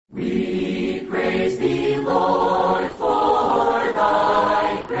praise thee, Lord, for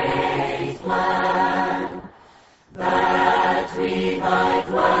thy great plan, that we thy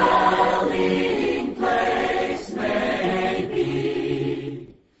dwelling place may be.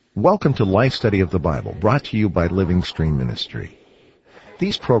 Welcome to Life Study of the Bible, brought to you by Living Stream Ministry.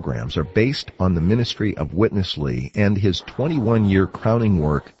 These programs are based on the ministry of Witness Lee and his 21-year crowning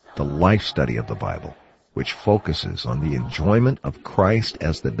work, The Life Study of the Bible, which focuses on the enjoyment of Christ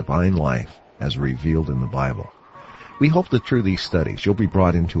as the divine life as revealed in the Bible. We hope that through these studies you'll be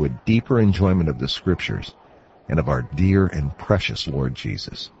brought into a deeper enjoyment of the Scriptures and of our dear and precious Lord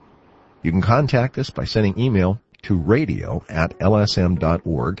Jesus. You can contact us by sending email to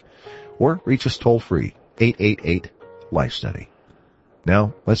radio@lsm.org or reach us toll-free, 888-LIFE-STUDY.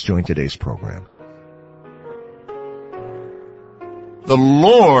 Now, let's join today's program. The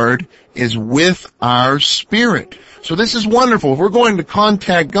Lord is with our spirit. So this is wonderful. If we're going to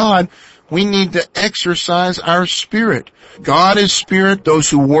contact God, we need to exercise our spirit. God is spirit. Those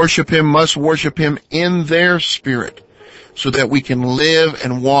who worship Him must worship Him in their spirit, so that we can live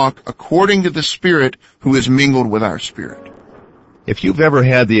and walk according to the Spirit who is mingled with our spirit. If you've ever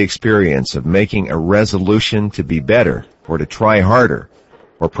had the experience of making a resolution to be better or to try harder,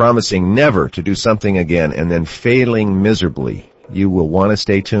 or promising never to do something again and then failing miserably, you will want to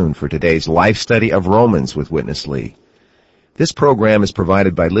stay tuned for today's life study of Romans with Witness Lee. This program is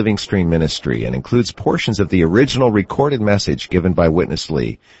provided by Living Stream Ministry and includes portions of the original recorded message given by Witness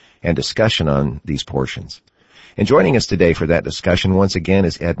Lee and discussion on these portions. And joining us today for that discussion once again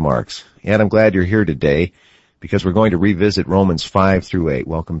is Ed Marks. Ed, I'm glad you're here today because we're going to revisit Romans 5 through 8.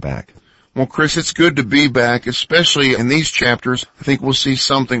 Welcome back. Well, Chris, it's good to be back, especially in these chapters. I think we'll see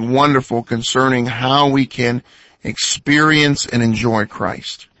something wonderful concerning how we can experience and enjoy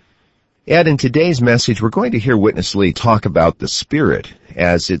Christ. Ed, in today's message, we're going to hear Witness Lee talk about the Spirit,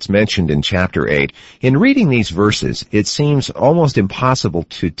 as it's mentioned in chapter 8. In reading these verses, it seems almost impossible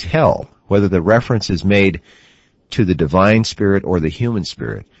to tell whether the reference is made to the divine spirit or the human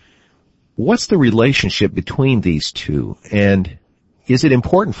spirit. What's the relationship between these two, and is it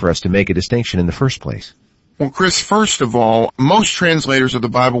important for us to make a distinction in the first place? Well, Chris, first of all, most translators of the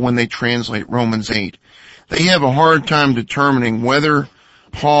Bible, when they translate Romans 8, they have a hard time determining whether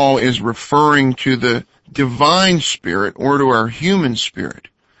Paul is referring to the divine spirit or to our human spirit.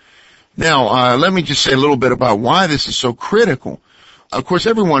 Now, let me just say a little bit about why this is so critical. Of course,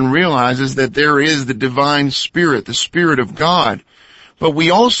 everyone realizes that there is the divine spirit, the Spirit of God. But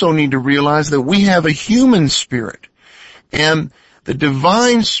we also need to realize that we have a human spirit. And the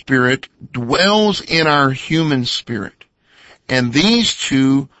divine spirit dwells in our human spirit. And these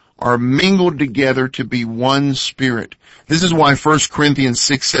two are mingled together to be one spirit. This is why 1 Corinthians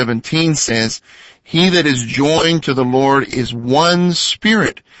 6:17 says, "He that is joined to the Lord is one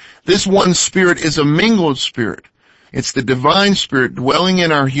spirit." This one spirit is a mingled spirit. It's the divine spirit dwelling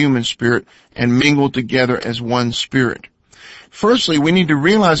in our human spirit and mingled together as one spirit. Firstly, we need to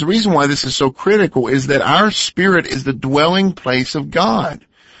realize the reason why this is so critical is that our spirit is the dwelling place of God.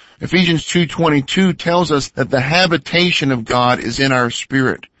 Ephesians 2:22 tells us that the habitation of God is in our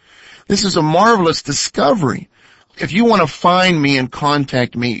spirit. This is a marvelous discovery. If you want to find me and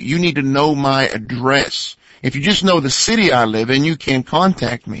contact me, you need to know my address. If you just know the city I live in, you can't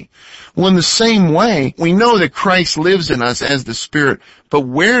contact me. Well, in the same way, we know that Christ lives in us as the Spirit, but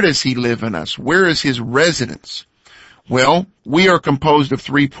where does He live in us? Where is His residence? Well, we are composed of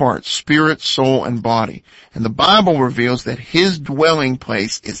three parts, spirit, soul, and body. And the Bible reveals that His dwelling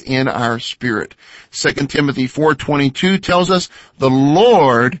place is in our spirit. 2 Timothy 4:22 tells us the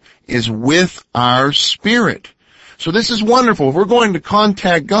Lord is with our spirit. So this is wonderful. If we're going to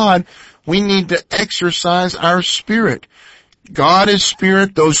contact God, we need to exercise our spirit. God is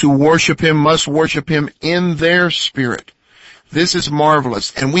spirit. Those who worship Him must worship Him in their spirit. This is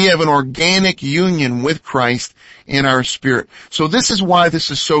marvelous. And we have an organic union with Christ in our spirit. So this is why this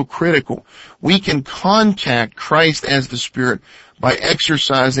is so critical. We can contact Christ as the Spirit by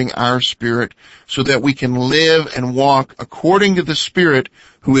exercising our spirit so that we can live and walk according to the Spirit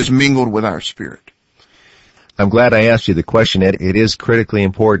who is mingled with our spirit. I'm glad I asked you the question, Ed. It is critically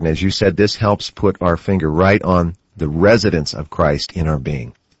important. As you said, this helps put our finger right on the residence of Christ in our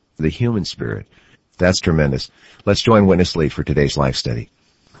being, the human spirit. That's tremendous. Let's join Witness Lee for today's life study.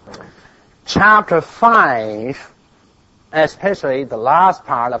 Chapter 5, especially the last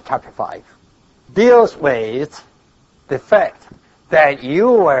part of chapter 5, deals with the fact that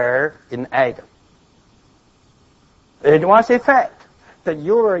you were in Adam. It was a fact that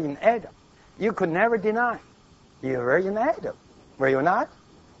you were in Adam. You could never deny. You were in Adam. Were you not?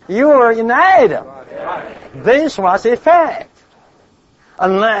 You were in Adam. This was a fact.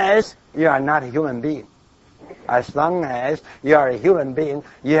 unless you are not a human being. As long as you are a human being,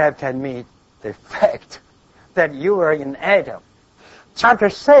 you have to admit the fact that you were in Adam. Chapter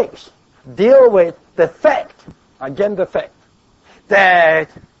 6 deal with the fact, again the fact, that,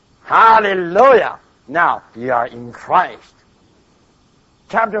 hallelujah, now you are in Christ.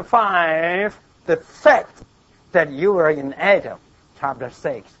 Chapter 5, the fact that you were in Adam. Chapter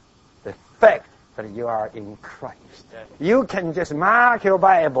 6, the fact that you are in Christ. You can just mark your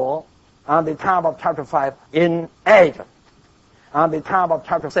Bible on the top of chapter 5 in Adam, on the top of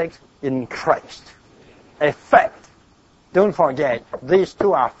chapter 6 in Christ. A fact. Don't forget, these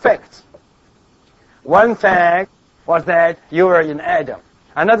two are facts. One fact was that you were in Adam.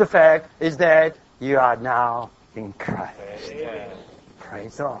 Another fact is that you are now in Christ.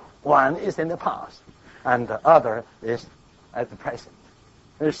 Praise the Lord. One is in the past, and the other is at the present.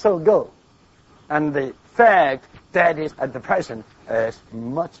 It's so good. And the fact that is at the present is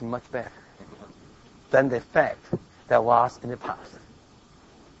much, much better than the fact that was in the past.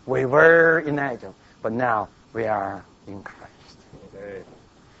 We were in Adam, but now we are in Christ.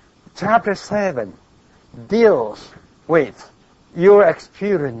 Chapter 7 deals with your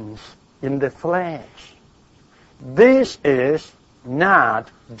experience in the flesh. This is not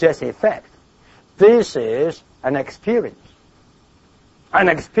just a fact. This is an experience. An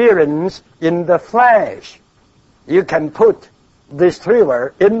experience in the flesh. You can put this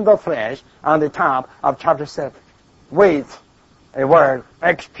river in the flesh on the top of chapter 7 with a word,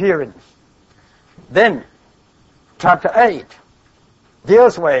 experience. Then, chapter 8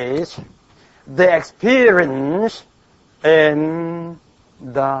 deals with the experience in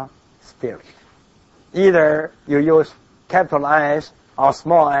the Spirit. Either you use capital S or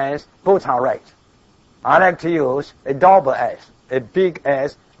small s, both are right. I like to use a double S. A big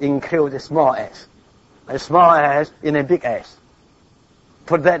S includes a small s. A small s in a big S.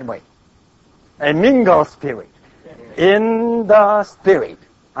 Put that way. A mingled spirit. In the Spirit,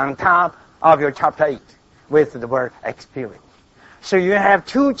 on top of your chapter 8, with the word experience. So you have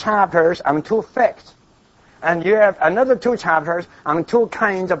 2 chapters on 2 facts. And you have another 2 chapters on 2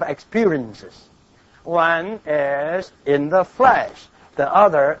 kinds of experiences. One is in the flesh. The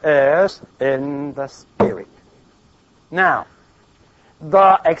other is in the Spirit. Now,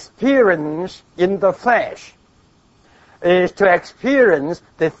 the experience in the flesh is to experience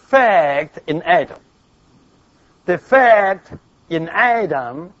the fact in Adam. The fact in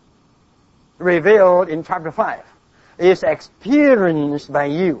Adam, revealed in chapter 5, is experienced by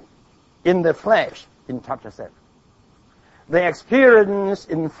you in the flesh in chapter 7. The experience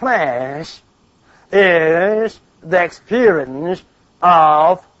in flesh is the experience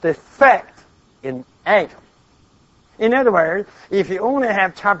of the fact in Adam. In other words, if you only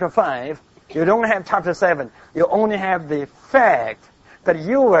have chapter 5, you don't have chapter 7, you only have the fact that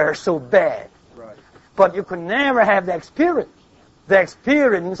you were so bad. Right. But you could never have the experience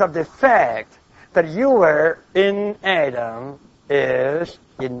of the fact that you were in Adam is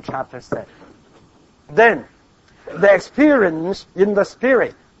in chapter 7. Then, the experience in the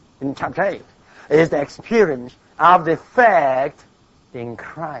Spirit in chapter 8 is the experience of the fact in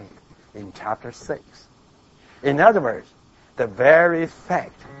Christ in chapter 6. In other words, the very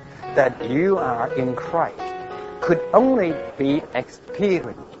fact that you are in Christ could only be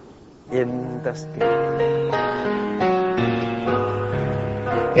experienced in the Spirit.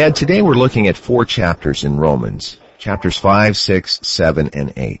 And today we're looking at 4 chapters in Romans, chapters 5, 6, 7,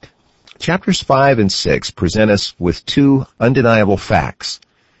 and 8. Chapters 5 and 6 present us with 2 undeniable facts.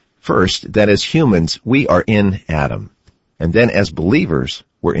 First, that as humans, we are in Adam. And then as believers,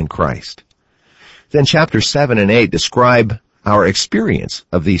 we're in Christ. Then chapters 7 and 8 describe our experience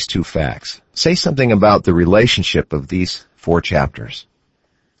of these 2 facts. Say something about the relationship of these 4 chapters.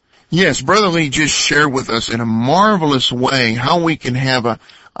 Yes, Brother Lee just shared with us in a marvelous way how we can have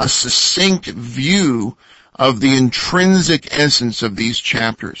a succinct view of the intrinsic essence of these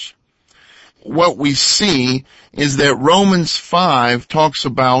chapters. What we see is that Romans 5 talks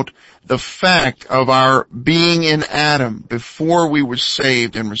about the fact of our being in Adam before we were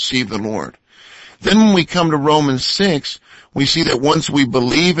saved and received the Lord. Then when we come to Romans 6, we see that once we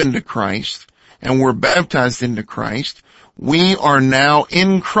believe into Christ and we're baptized into Christ, we are now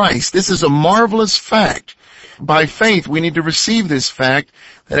in Christ. This is a marvelous fact. By faith, we need to receive this fact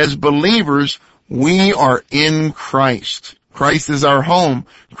that as believers, we are in Christ. Christ is our home.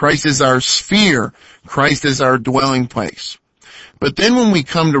 Christ is our sphere. Christ is our dwelling place. But then when we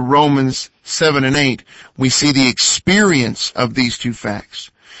come to Romans 7 and 8, we see the experience of these 2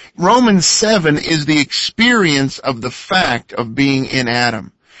 facts. Romans 7 is the experience of the fact of being in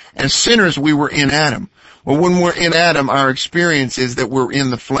Adam. As sinners, we were in Adam. Well, when we're in Adam, our experience is that we're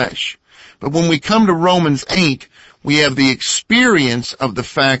in the flesh. But when we come to Romans 8, we have the experience of the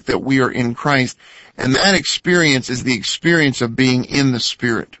fact that we are in Christ, and that experience is the experience of being in the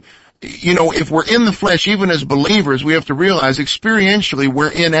Spirit. You know, if we're in the flesh, even as believers, we have to realize experientially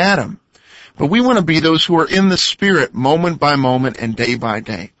we're in Adam. But we want to be those who are in the Spirit moment by moment and day by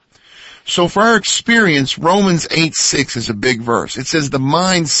day. So for our experience, Romans 8:6 is a big verse. It says the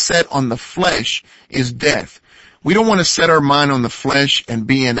mind set on the flesh is death. We don't want to set our mind on the flesh and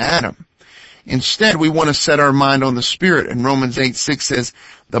be in Adam. Instead, we want to set our mind on the Spirit. And Romans 8:6 says,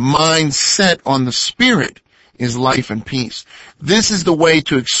 the mind set on the Spirit is life and peace. This is the way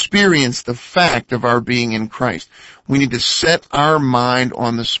to experience the fact of our being in Christ. We need to set our mind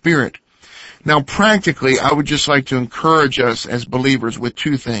on the Spirit. Now, practically, I would just like to encourage us as believers with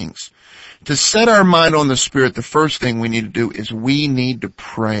two things. To set our mind on the Spirit, the first thing we need to do is we need to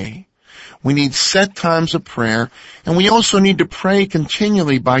pray. We need set times of prayer, and we also need to pray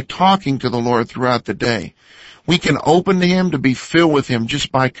continually by talking to the Lord throughout the day. We can open to Him, to be filled with Him,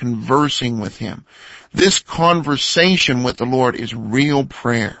 just by conversing with Him. This conversation with the Lord is real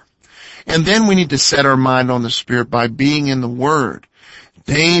prayer. And then we need to set our mind on the Spirit by being in the Word.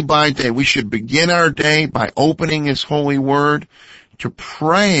 Day by day, we should begin our day by opening His holy Word to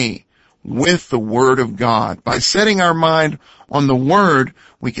pray with the Word of God. By setting our mind on the Word,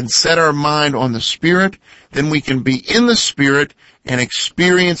 we can set our mind on the Spirit, then we can be in the Spirit and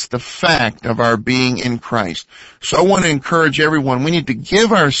experience the fact of our being in Christ. So I want to encourage everyone, we need to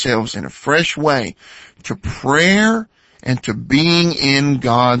give ourselves in a fresh way to prayer and to being in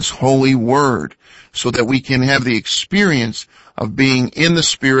God's holy Word so that we can have the experience of being in the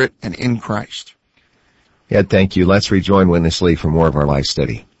Spirit and in Christ. Ed, thank you. Let's rejoin Witness Lee for more of our life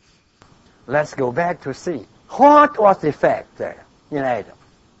study. Let's go back to see what was the fact there in Adam.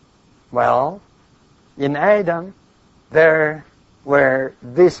 Well, in Adam, there were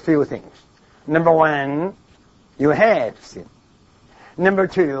these few things. Number one, you had sin. Number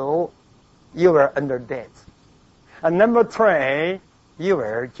two, you were under death. And number three, you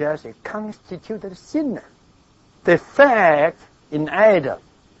were just a constituted sinner. The fact in Adam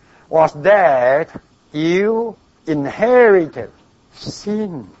was that you inherited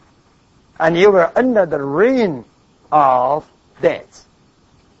sin. And you were under the reign of death.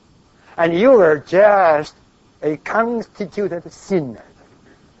 And you were just a constituted sinner.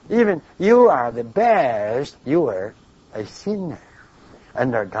 Even you are the best, you were a sinner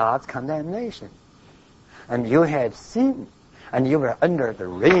under God's condemnation. And you had sin, and you were under the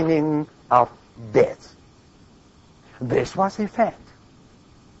reigning of death. This was a fact.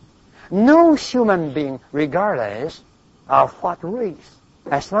 No human being, regardless of what race,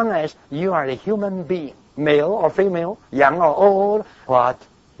 as long as you are a human being, male or female, young or old, what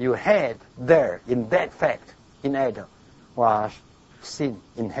you had there in that fact in Adam was sin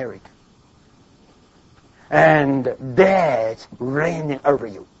inherited. And death reigning over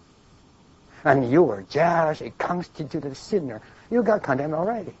you. And you were just a constituted sinner. You got condemned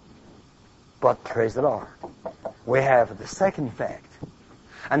already. But praise the Lord, we have the second fact.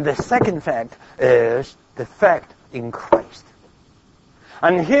 And the second fact is the fact in Christ.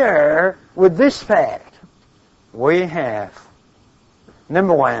 And here, with this fact, we have,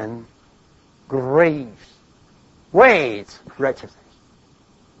 number one, grace, with righteousness.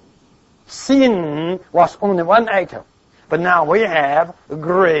 Sin was only one item, but now we have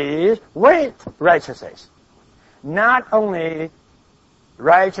grace with righteousness. Not only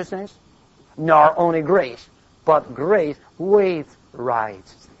righteousness, nor only grace, but grace with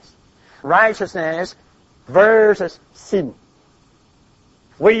righteousness. Righteousness versus sin.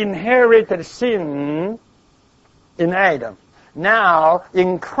 We inherited sin in Adam. Now,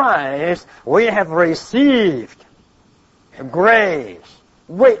 in Christ, we have received grace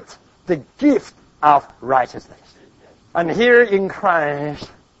with the gift of righteousness. And here in Christ,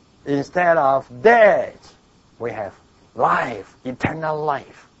 instead of death, we have life, eternal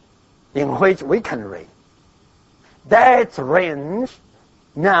life, in which we can reign. Death reigns,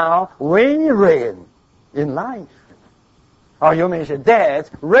 now we reign in life. Or you may say,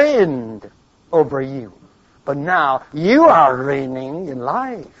 death reigned over you. But now you are reigning in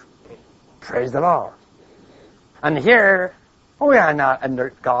life. Praise the Lord. And here, we are not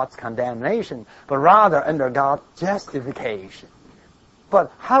under God's condemnation, but rather under God's justification.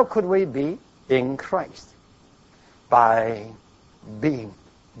 But how could we be in Christ? By being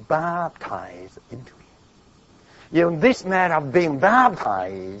baptized into Him. You know, this matter of being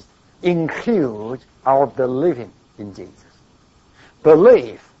baptized includes our believing in Jesus.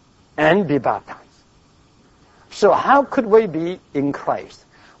 Believe and be baptized. So how could we be in Christ?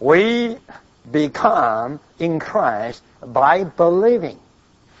 We become in Christ by believing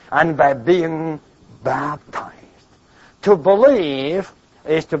and by being baptized. To believe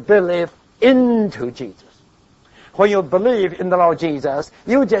is to believe into Jesus. When you believe in the Lord Jesus,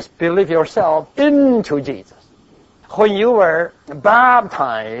 you just believe yourself into Jesus. When you were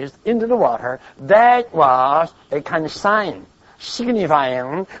baptized into the water, that was a kind of sign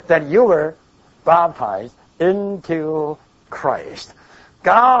signifying that you were baptized into Christ.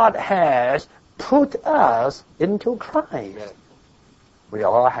 God has put us into Christ. We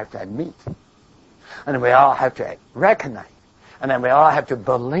all have to admit, and we all have to recognize, and then we all have to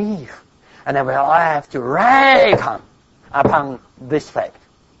believe, and then we all have to reckon upon this fact.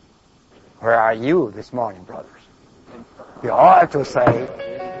 Where are you this morning, brothers? You all have to say,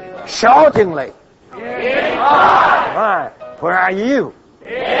 shoutingly, in Christ. Right. Where are you?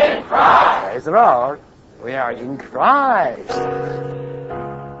 In Christ. Praise the Lord. We are in Christ.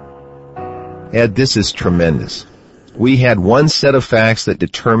 Ed, this is tremendous. We had one set of facts that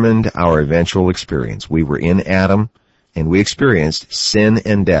determined our eventual experience. We were in Adam, and we experienced sin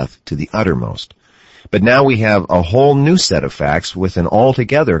and death to the uttermost. But now we have a whole new set of facts with an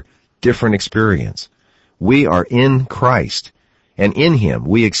altogether different experience. We are in Christ, and in Him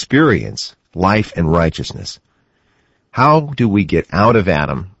we experience life and righteousness. How do we get out of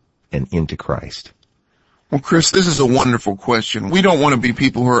Adam and into Christ? Well, Chris, this is a wonderful question. We don't want to be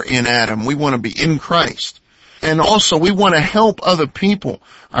people who are in Adam. We want to be in Christ. And also, we want to help other people,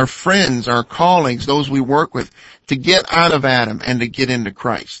 our friends, our colleagues, those we work with, to get out of Adam and to get into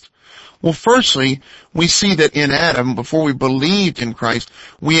Christ. Well, firstly, we see that in Adam, before we believed in Christ,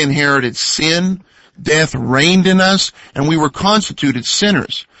 we inherited sin, death reigned in us, and we were constituted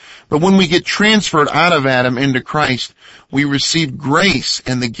sinners. But when we get transferred out of Adam into Christ, we receive grace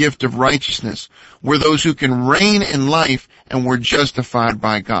and the gift of righteousness. We're those who can reign in life, and we're justified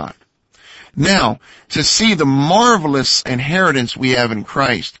by God. Now, to see the marvelous inheritance we have in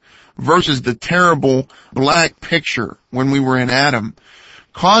Christ versus the terrible black picture when we were in Adam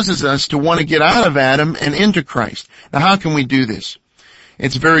causes us to want to get out of Adam and into Christ. Now, how can we do this?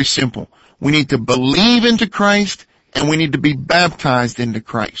 It's very simple. We need to believe into Christ, and we need to be baptized into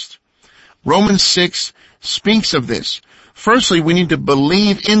Christ. Romans 6 speaks of this. Firstly, we need to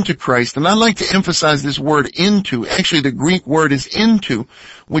believe into Christ, and I'd like to emphasize this word into. Actually, the Greek word is into,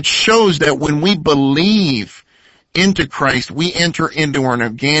 which shows that when we believe into Christ, we enter into an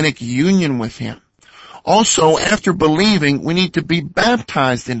organic union with Him. Also, after believing, we need to be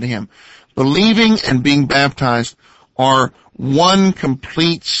baptized into Him. Believing and being baptized are one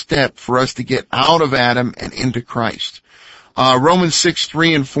complete step for us to get out of Adam and into Christ. Romans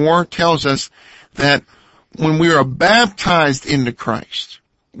 6:3 and 4 tells us that when we are baptized into Christ,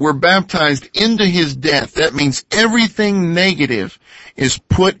 we're baptized into His death. That means everything negative is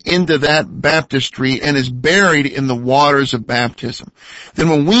put into that baptistry and is buried in the waters of baptism. Then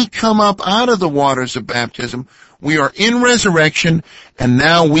when we come up out of the waters of baptism, we are in resurrection, and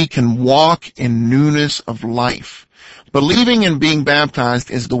now we can walk in newness of life. Believing and being baptized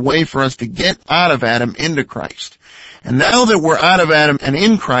is the way for us to get out of Adam into Christ. And now that we're out of Adam and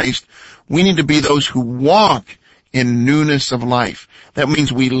in Christ, we need to be those who walk in newness of life. That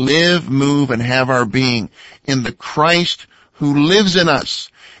means we live, move, and have our being in the Christ who lives in us.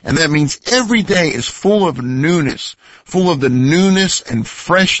 And that means every day is full of newness, full of the newness and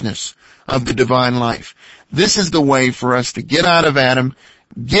freshness of the divine life. This is the way for us to get out of Adam,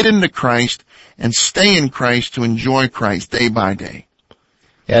 get into Christ, and stay in Christ to enjoy Christ day by day.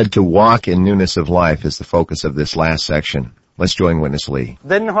 Ed, to walk in newness of life is the focus of this last section. Let's join Witness Lee.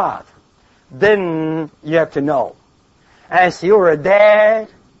 Then what? Then you have to know. As you were dead,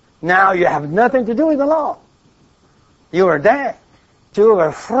 now you have nothing to do with the law. You are dead. You are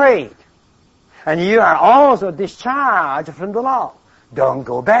afraid. And you are also discharged from the law. Don't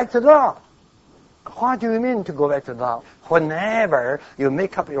go back to the law. What do you mean to go back to the law? Whenever you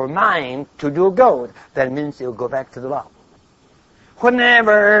make up your mind to do good, that means you go back to the law.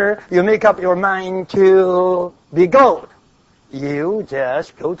 Whenever you make up your mind to be good, you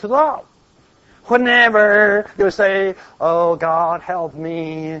just go to the law. Whenever you say, oh God, help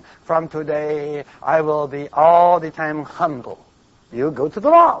me, from today I will be all the time humble, you go to the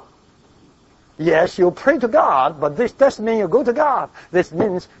law. Yes, you pray to God, but this doesn't mean you go to God. This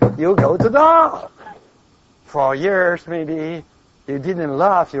means you go to God. For years, maybe, you didn't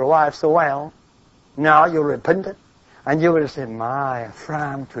love your wife so well. Now you repented, and you will say,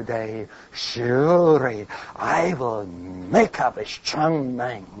 from today, surely I will make up a strong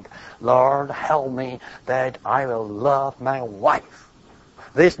mind. Lord, help me that I will love my wife.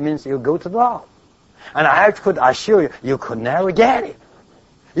 This means you go to the law. And I could assure you, you could never get it.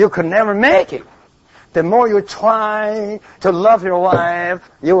 You could never make it. The more you try to love your wife,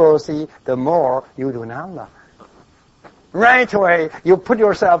 you will see the more you do not love her. Right away, you put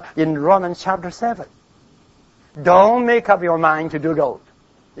yourself in Romans chapter 7. Don't make up your mind to do good.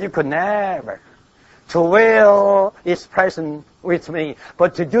 You could never. To will is present with me,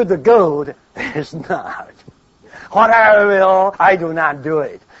 but to do the good is not. Whatever I will, I do not do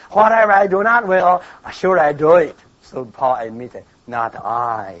it. Whatever I do not will, sure I do it. So Paul admitted, not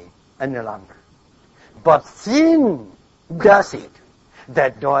I any longer, but sin does it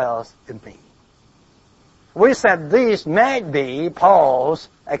that dwells in me. We said this might be Paul's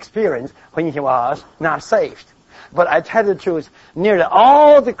experience when he was not saved. But I tell the truth, nearly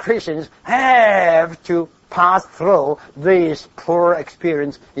all the Christians have to pass through this poor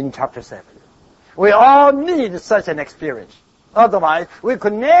experience in chapter 7. We all need such an experience. Otherwise, we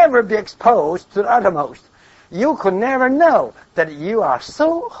could never be exposed to the uttermost. You could never know that you are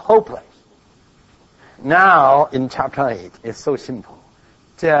so hopeless. Now, in chapter 8, it's so simple.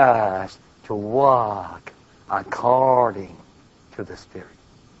 Just to walk according to the Spirit.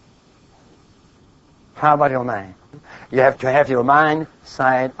 How about your mind? You have to have your mind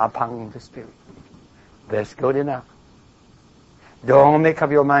set upon the Spirit. That's good enough. Don't make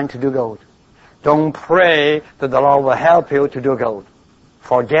up your mind to do good. Don't pray that the Lord will help you to do good.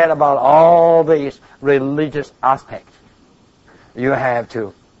 Forget about all these religious aspects. You have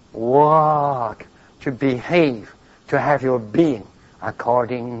to walk, to behave, to have your being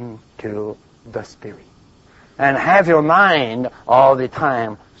according to the Spirit. And have your mind all the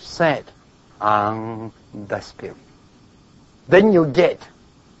time set on the Spirit. Then you get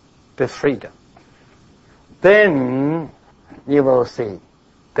the freedom. Then you will see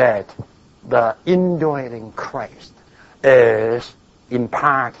that the indwelling Christ is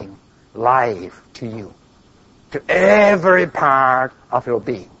imparting life to you, to every part of your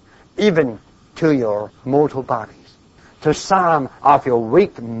being, even to your mortal bodies, to some of your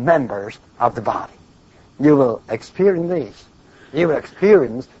weak members of the body. You will experience this. You will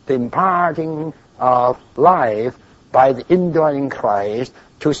experience the imparting of life by the indwelling Christ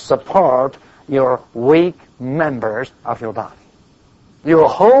to support your weak members of your body. Your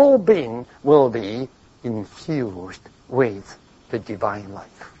whole being will be infused with the divine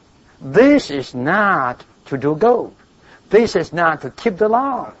life. This is not to do good. This is not to keep the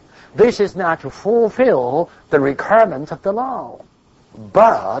law. This is not to fulfill the requirements of the law.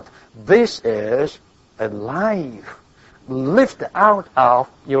 But this is a life lifted out of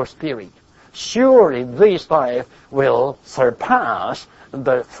your spirit. Surely this life will surpass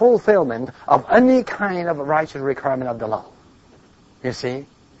the fulfillment of any kind of righteous requirement of the law. You see,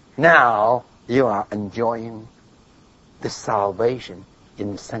 now you are enjoying the salvation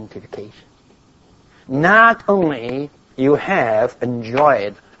in sanctification. Not only you have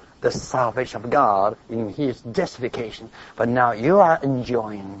enjoyed the salvation of God in His justification, but now you are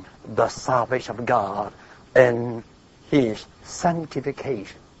enjoying the salvation of God in His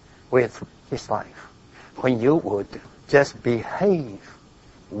sanctification with His life. When you would just behave,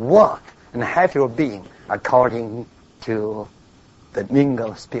 walk, and have your being according to the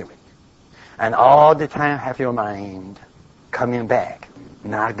mingled Spirit. And all the time have your mind coming back,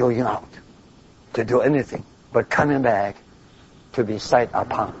 not going out to do anything, but coming back to be set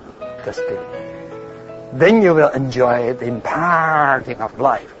upon the Spirit. Then you will enjoy the imparting of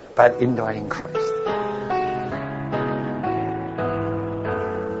life by the indwelling Christ.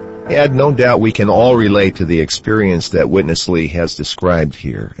 Ed, no doubt we can all relate to the experience that Witness Lee has described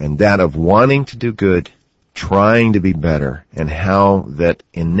here, and that of wanting to do good, trying to be better, and how that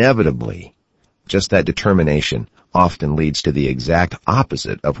inevitably, just that determination, often leads to the exact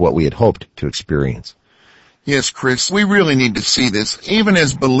opposite of what we had hoped to experience. Yes, Chris, we really need to see this. Even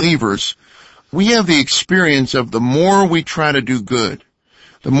as believers, we have the experience of the more we try to do good,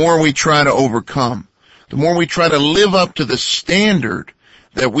 the more we try to overcome, the more we try to live up to the standard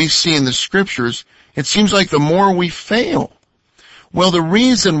that we see in the Scriptures, it seems like the more we fail. Well, the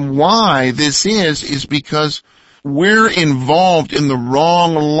reason why this is because we're involved in the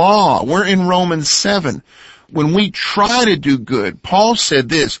wrong law. We're in Romans 7. When we try to do good, Paul said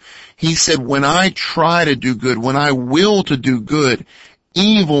this. He said, when I try to do good, when I will to do good,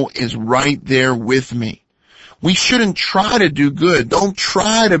 evil is right there with me. We shouldn't try to do good. Don't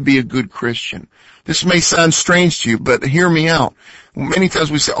try to be a good Christian. This may sound strange to you, but hear me out. Many times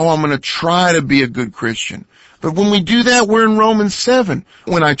we say, I'm going to try to be a good Christian. But when we do that, we're in Romans 7.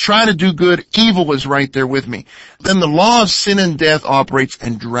 When I try to do good, evil is right there with me. Then the law of sin and death operates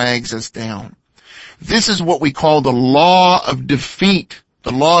and drags us down. This is what we call the law of defeat.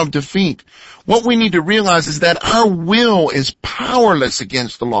 the law of defeat. What we need to realize is that our will is powerless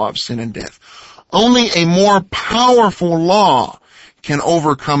against the law of sin and death. Only a more powerful law can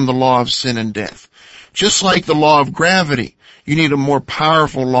overcome the law of sin and death. Just like the law of gravity, you need a more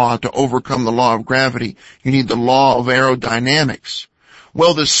powerful law to overcome the law of gravity. You need the law of aerodynamics.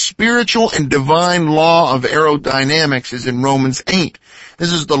 Well, the spiritual and divine law of aerodynamics is in Romans 8.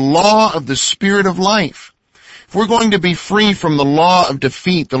 This is the law of the Spirit of life. If we're going to be free from the law of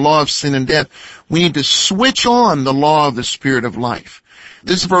defeat, the law of sin and death, we need to switch on the law of the Spirit of life.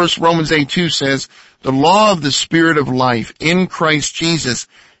 This verse, Romans 8:2, says, the law of the Spirit of life in Christ Jesus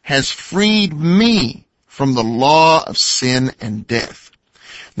has freed me from the law of sin and death.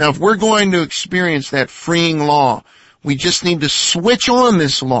 Now, if we're going to experience that freeing law, we just need to switch on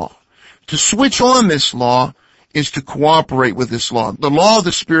this law. To switch on this law is to cooperate with this law. The law of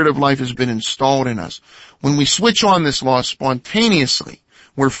the Spirit of life has been installed in us. When we switch on this law spontaneously,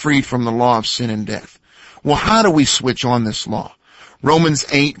 we're freed from the law of sin and death. Well, how do we switch on this law? Romans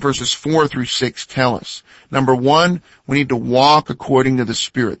 8 verses 4 through 6 tell us. Number 1, we need to walk according to the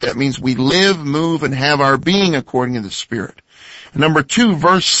Spirit. That means we live, move, and have our being according to the Spirit. Number 2,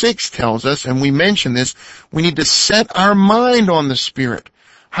 verse 6 tells us, and we mentioned this, we need to set our mind on the Spirit.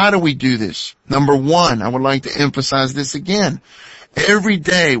 How do we do this? Number 1, I would like to emphasize this again. Every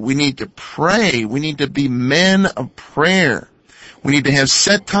day we need to pray. We need to be men of prayer. We need to have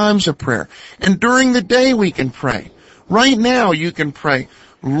set times of prayer. And during the day we can pray. Right now you can pray,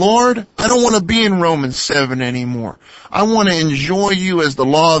 Lord, I don't want to be in Romans 7 anymore. I want to enjoy you as the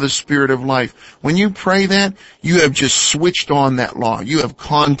law of the Spirit of life. When you pray that, you have just switched on that law. You have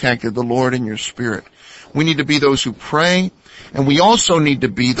contacted the Lord in your spirit. We need to be those who pray, and we also need to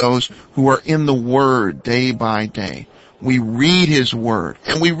be those who are in the Word day by day. We read His Word,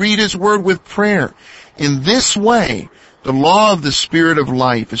 and we read His Word with prayer. In this way, the law of the Spirit of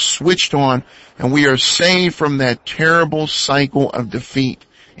life is switched on, and we are saved from that terrible cycle of defeat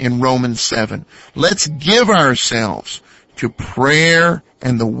in Romans 7. Let's give ourselves to prayer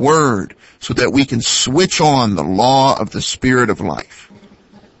and the Word so that we can switch on the law of the Spirit of life.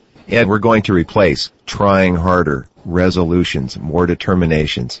 Ed, we're going to replace trying harder, resolutions, more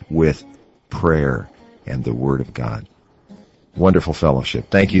determinations with prayer and the Word of God. Wonderful fellowship.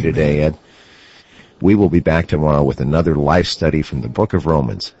 Thank you today, Ed. We will be back tomorrow with another life study from the book of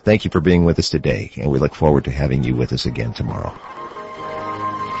Romans. Thank you for being with us today, and we look forward to having you with us again tomorrow.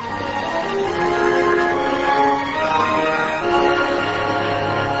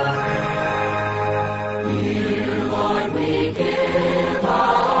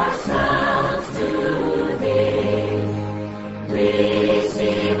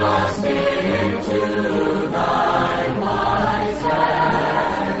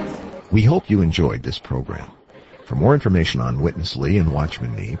 We hope you enjoyed this program. For more information on Witness Lee and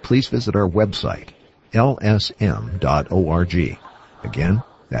Watchman Nee, please visit our website, lsm.org. Again,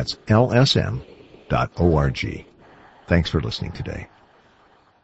 that's lsm.org. Thanks for listening today.